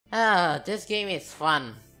Ah, this game is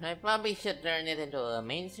fun. I probably should turn it into a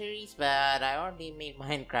main series, but I already made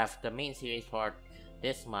Minecraft the main series for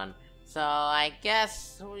this month. So I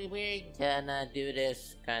guess we're gonna do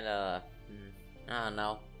this kinda... I don't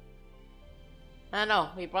know. I don't know,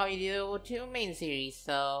 we probably do 2 main series,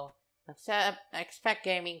 so... expect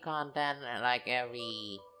gaming content like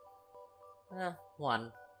every...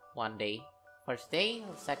 one day. First day,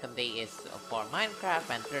 second day is for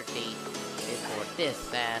Minecraft, and third day is for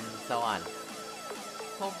this, and so on.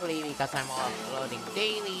 Hopefully, because I'm uploading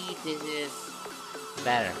daily, this is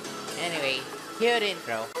better. Anyway, cue the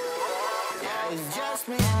intro. It's just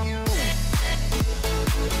me and you.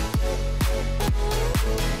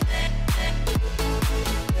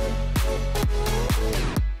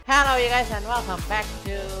 Hello you guys and welcome back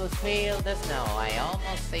to Feel the Snow. I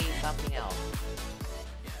almost say something else.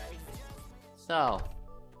 So,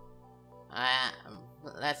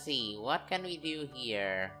 let's see, what can we do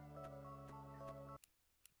here?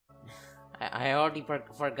 I already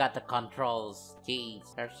forgot the controls. Jeez.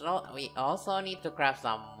 We also need to craft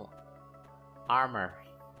some armor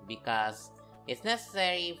because it's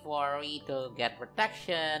necessary for me to get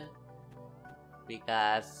protection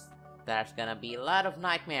because there's gonna be a lot of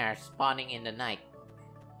nightmares spawning in the night.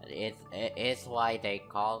 It's why they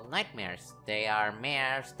call nightmares. They are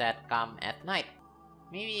mares that come at night.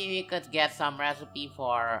 Maybe we could get some recipe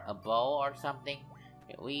for a bow or something.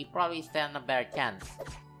 We probably stand a better chance.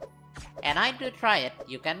 And I do try it.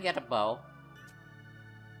 You can get a bow.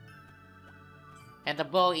 And the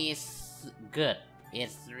bow is good.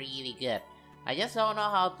 It's really good. I just don't know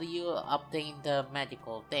how to obtain the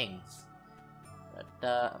magical things.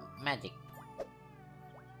 The magic.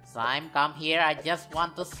 Slime, come here. I just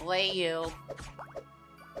want to slay you.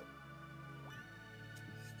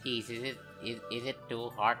 Jeez, is it too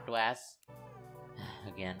hard to ask?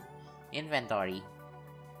 Again. Inventory.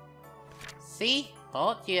 See?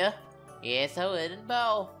 Told you. It's a wooden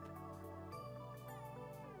bow.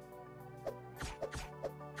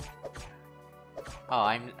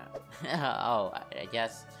 Oh, oh, I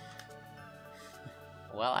just...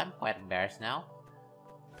 Well, I'm quite embarrassed now.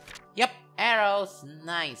 Yep, arrows,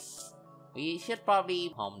 nice. We should probably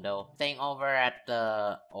home though. Staying over at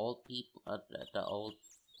the old people, the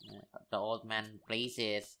old man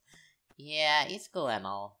places. Yeah, it's cool and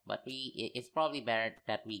all, but it's probably better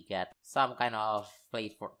that we get some kind of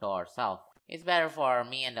place to ourselves. It's better for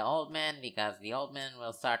me and the old man because the old man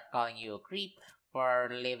will start calling you a creep for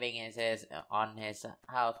living on his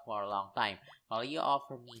house for a long time, while you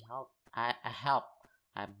offer me help.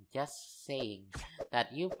 I'm just saying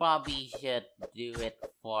that you probably should do it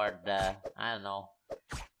for the, I don't know,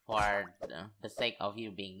 for the sake of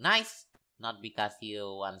you being nice, not because you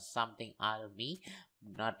want something out of me,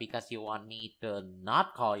 not because you want me to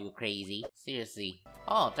not call you crazy. Seriously.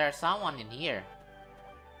 Oh, there's someone in here.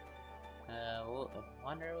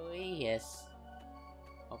 Wonder who he is.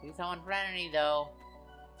 Hopefully someone friendly though.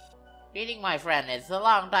 Greeting my friend, it's a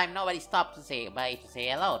long time nobody stopped to say bye to say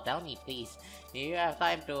hello. Tell me please, do you have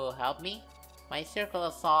time to help me? My circle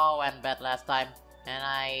of saw went bad last time, and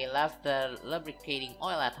I left the lubricating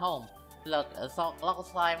oil at home. Look, local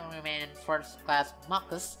slime remained first class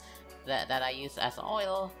mucus that I use as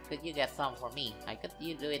oil. Could you get some for me? I could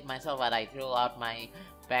do it myself, but I threw out my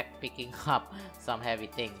back picking up some heavy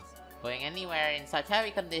things. Going anywhere in such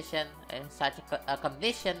heavy condition,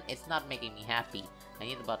 it's not making me happy. I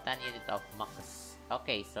need about 10 units of mucus.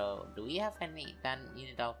 Okay, so do we have any 10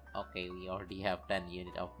 units of... Okay, we already have 10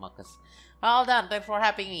 units of mucus. Well done, thanks for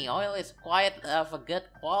helping me. Oil is quite of a good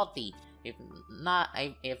quality. If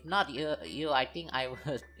not you, I think I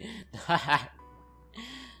would die.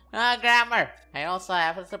 Grammar! I also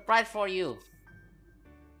have a surprise for you.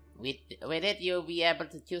 With it, you'll be able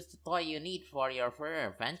to choose the toy you need for your further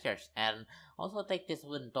adventures. And also take this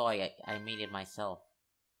wooden toy, I made it myself.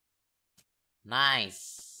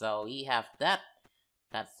 Nice! So we have that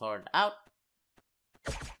sorted out.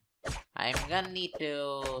 I'm gonna need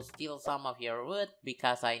to steal some of your wood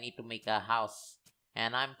because I need to make a house.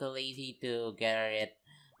 And I'm too lazy to get it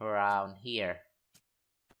around here.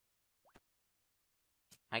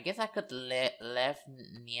 I guess I could live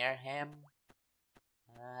near him.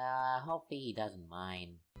 Hopefully he doesn't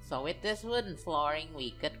mind. So with this wooden flooring,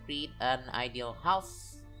 we could create an ideal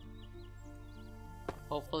house.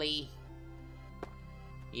 Hopefully.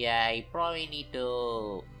 Yeah, I probably need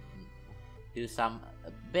to do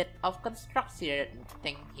a bit of construction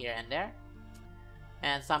thing here and there.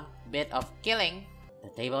 And some bit of killing. The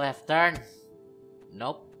table has turned.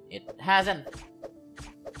 Nope, it hasn't.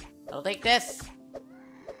 I'll take this.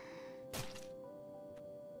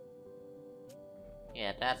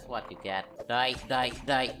 Yeah, that's what you get. Die, die,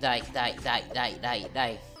 die, die, die, die, die, die,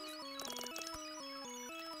 die.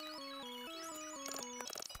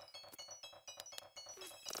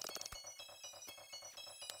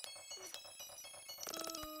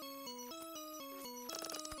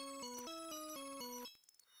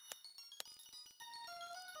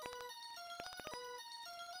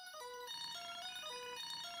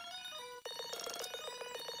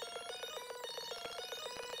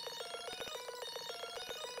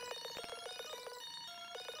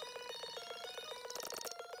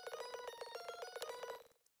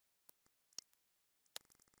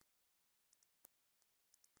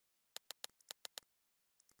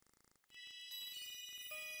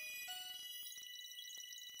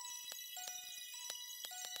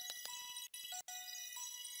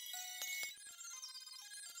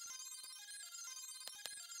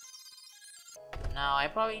 Now I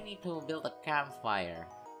probably need to build a campfire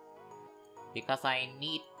because I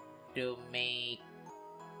need to make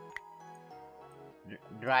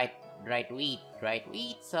dried wheat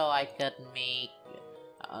so I could make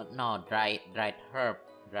no dried herb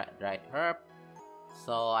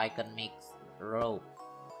so I can make rope,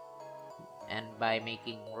 and by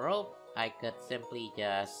making rope I could simply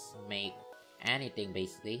just make anything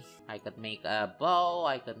basically. I could make a bow,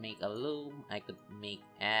 I could make a loom, I could make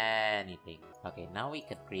anything. Okay, now we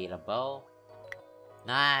could create a bow.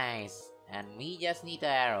 Nice! And we just need the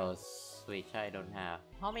arrows, which I don't have.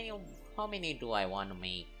 How many do I want to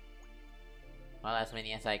make? Well, as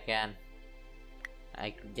many as I can.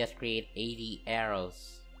 I could just create 80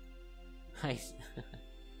 arrows. Nice.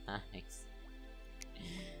 Nice.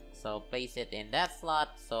 So place it in that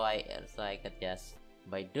slot so I could just,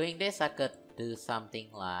 by doing this I could do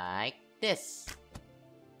something like this.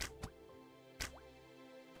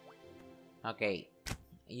 Okay,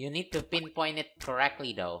 you need to pinpoint it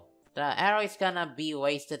correctly though. The arrow is gonna be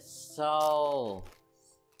wasted so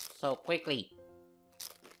quickly.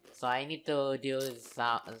 So I need to do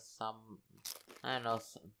some I don't know.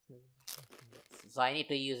 So I need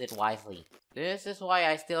to use it wisely. This is why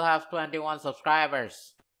I still have 21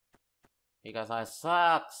 subscribers. Because I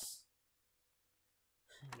sucks.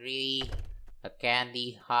 Really? A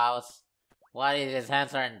candy house? What is this,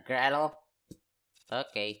 Hansel and Gretel?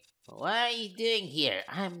 Okay. What are you doing here?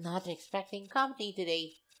 I'm not expecting company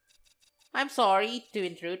today. I'm sorry to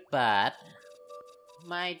intrude, but...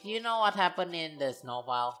 do you know what happened in the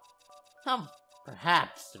snowfall?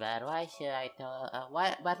 Perhaps, but why should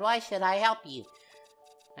I help you?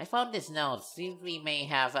 I found this note. Seems we may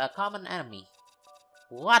have a common enemy.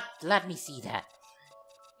 What? Let me see that.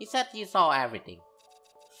 You said you saw everything.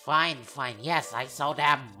 Fine. Yes, I saw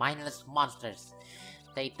them. Mindless monsters.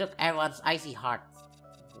 They took everyone's icy hearts.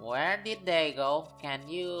 Where did they go? Can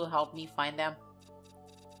you help me find them?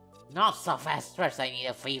 Not so fast. First, I need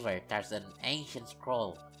a favor. There's an ancient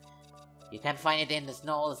scroll. You can find it in the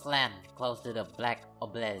Snowless Land, close to the Black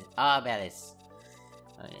Obelisk. Obelisk.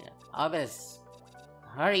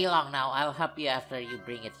 Hurry along now. I'll help you after you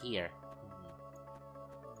bring it here.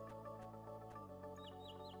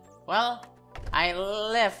 Well, I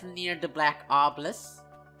live near the Black Obelisk,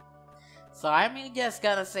 so I'm just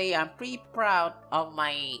gonna say I'm pretty proud of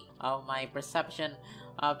my perception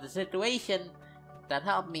of the situation that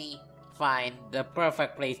helped me find the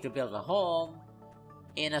perfect place to build a home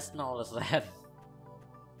in a snowless land.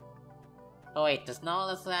 Oh wait, the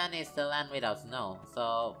snowless land is the land without snow.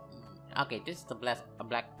 So, okay, this is the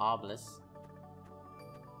Black Obelisk.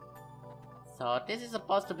 So this is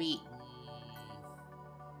supposed to be.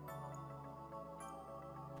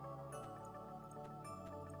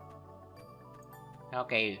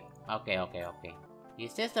 Okay.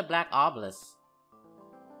 Is this the Black Obelisk?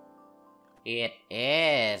 It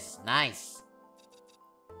is. Nice.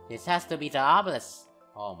 This has to be the obelisk.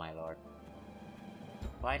 Oh my lord.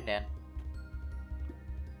 Fine then.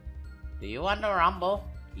 Do you want to rumble?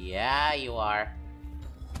 Yeah, you are.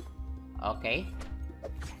 Okay.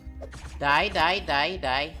 Die.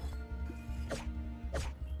 Die.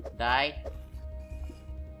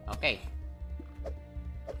 Okay.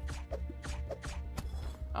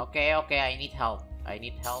 Okay, I need help. I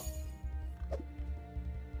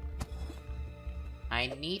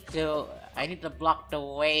need to block the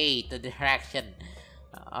way, the direction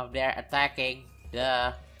of their attacking.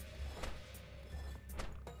 The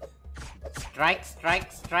strike.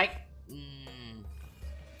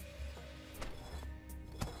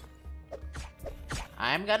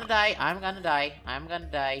 I'm gonna die.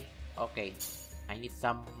 Okay, I need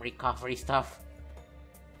some recovery stuff.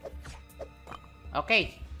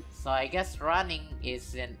 Okay, so I guess running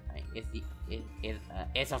is a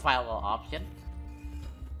viable option.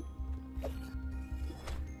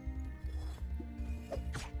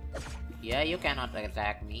 Yeah, you cannot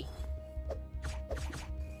attack me.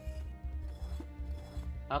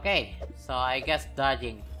 Okay, so I guess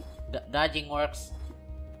dodging. Dodging works.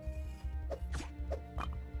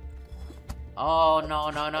 Oh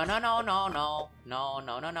no no no no no no no no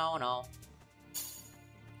no no no no.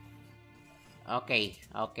 Okay,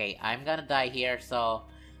 okay, I'm gonna die here, so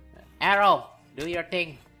arrow, do your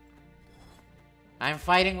thing. I'm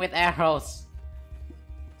fighting with arrows.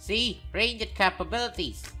 See, ranged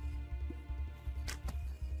capabilities.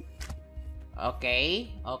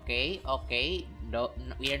 Okay, okay, okay.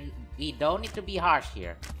 We don't need to be harsh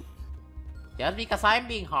here. Just because I'm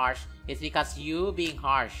being harsh, it's because you being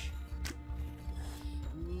harsh.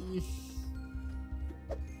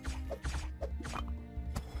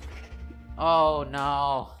 Oh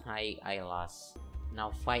no, I lost.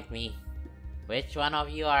 Now fight me. Which one of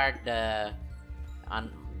you are the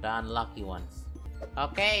unlucky ones?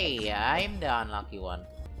 Okay, I'm the unlucky one.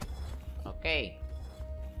 Okay.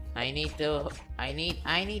 I need.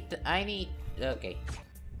 Okay.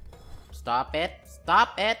 Stop it.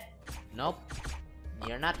 Stop it. Nope.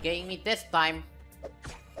 You're not getting me this time.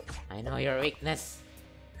 I know your weakness.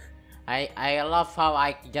 I love how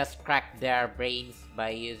I just cracked their brains by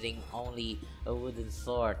using only a wooden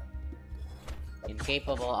sword.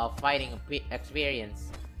 Incapable of fighting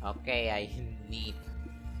experience. Okay, I need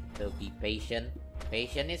to be patient.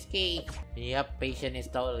 Patience is key. Yep, patience is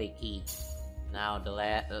totally key. Now the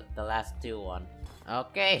last one.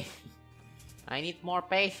 Okay. I need more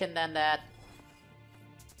patience than that.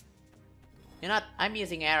 You know what? I'm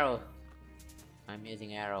using arrow.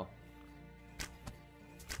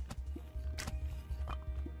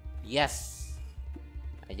 Yes.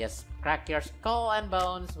 I just crack your skull and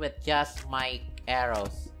bones with just my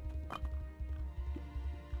arrows.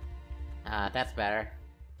 That's better.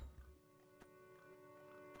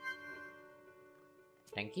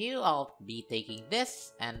 Thank you. I'll be taking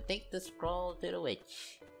this and take the scroll to the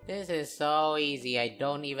witch. This is so easy. I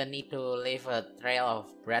don't even need to leave a trail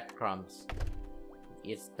of breadcrumbs.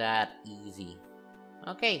 It's that easy.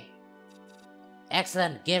 Okay.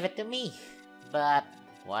 Excellent. Give it to me. But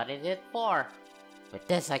what is it for? With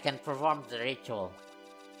this, I can perform the ritual.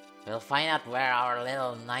 We'll find out where our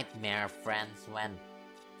little nightmare friends went.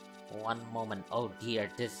 One moment. Oh dear,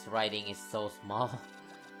 this writing is so small.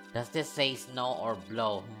 Does this say snow or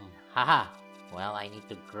blow? Haha. Well, I need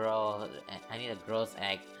a gross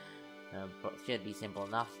egg. Should be simple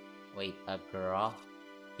enough. Wait, a girl?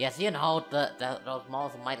 Yes, you know, those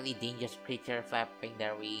most mightily dangerous creatures flapping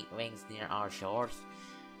their wings near our shores.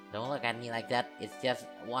 Don't look at me like that. It's just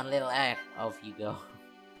one little egg. Off you go.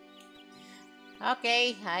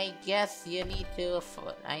 Okay, I guess you need to.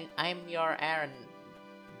 I'm your errand.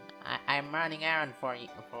 I'm running errand for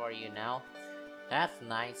you now. That's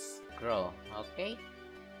nice. Grow. Okay.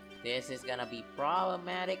 This is gonna be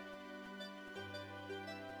problematic.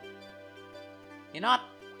 You know what?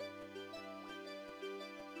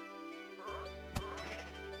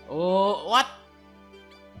 Oh, what?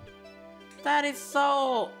 That is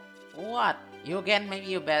so... What? You again? Maybe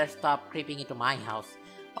you better stop creeping into my house.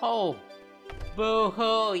 Oh.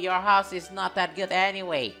 Boo-hoo. Your house is not that good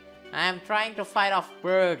anyway. I'm trying to fight off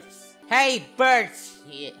birds. Hey, birds!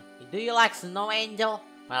 Do you like Snow Angel?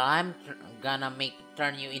 Well, I'm gonna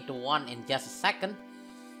turn you into one in just a second.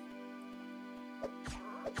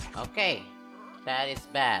 Okay. That is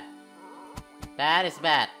bad. That is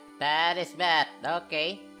bad. That is bad.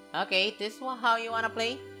 Okay. Okay, this is how you wanna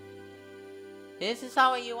play? This is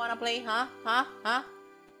how you wanna play, huh? Huh?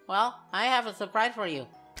 Well, I have a surprise for you.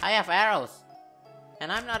 I have arrows.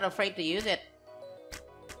 And I'm not afraid to use it.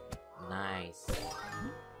 Nice.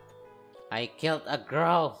 I killed a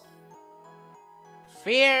girl.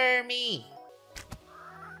 Fear me!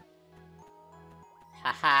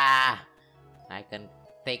 Haha! I can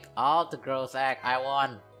take all the girl's egg I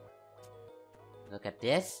want. Look at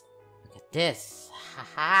this. Look at this. Ha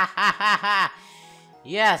ha ha ha!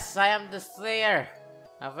 Yes, I am the slayer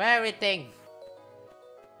of everything.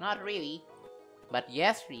 Not really, but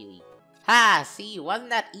yes, really. Ha! See, wasn't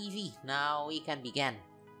that easy? Now we can begin.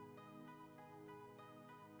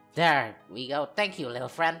 There we go. Thank you, little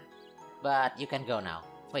friend. But you can go now.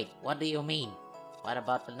 Wait, what do you mean? What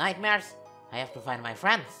about the nightmares? I have to find my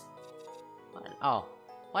friends. Oh,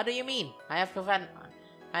 what do you mean? What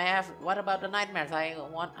about the nightmares?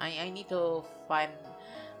 I need to find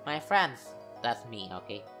my friends. That's me,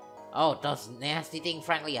 okay? Oh, those nasty things,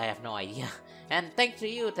 frankly, I have no idea. And thanks to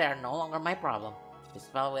you, they're no longer my problem. This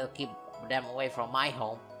spell will keep them away from my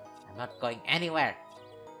home. I'm not going anywhere.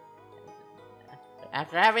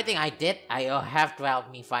 After everything I did, I have to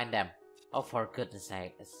help me find them. Oh, for goodness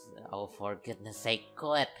sake. Oh, for goodness sake,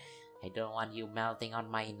 quit. I don't want you melting on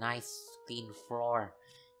my nice, clean floor.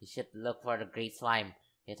 You should look for the great slime.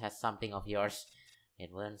 It has something of yours.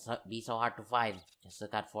 It wouldn't be so hard to find. Just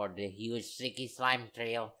look out for the huge, sticky slime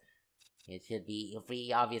trail. It should be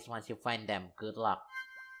pretty obvious once you find them. Good luck.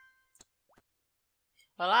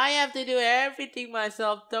 Well, I have to do everything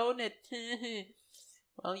myself, don't it?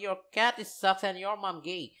 Well, your cat is sucks and your mom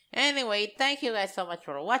gay. Anyway, thank you guys so much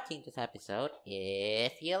for watching this episode.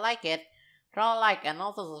 If you like it, throw a like and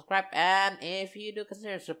also subscribe. And if you do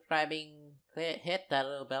consider subscribing, hit that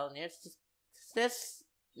little bell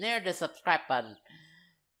near the subscribe button,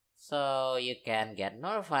 so you can get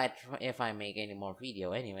notified if I make any more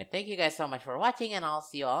video. Anyway, thank you guys so much for watching, and I'll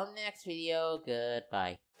see you all in the next video.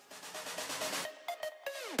 Goodbye.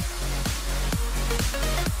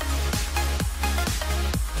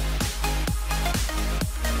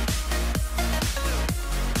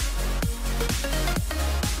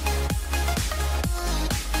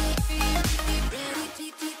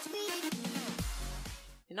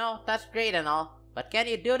 You know, that's great and all, but can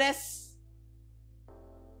you do this?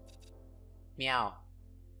 Meow.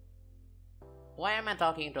 Why am I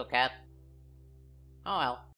talking to a cat? Oh well.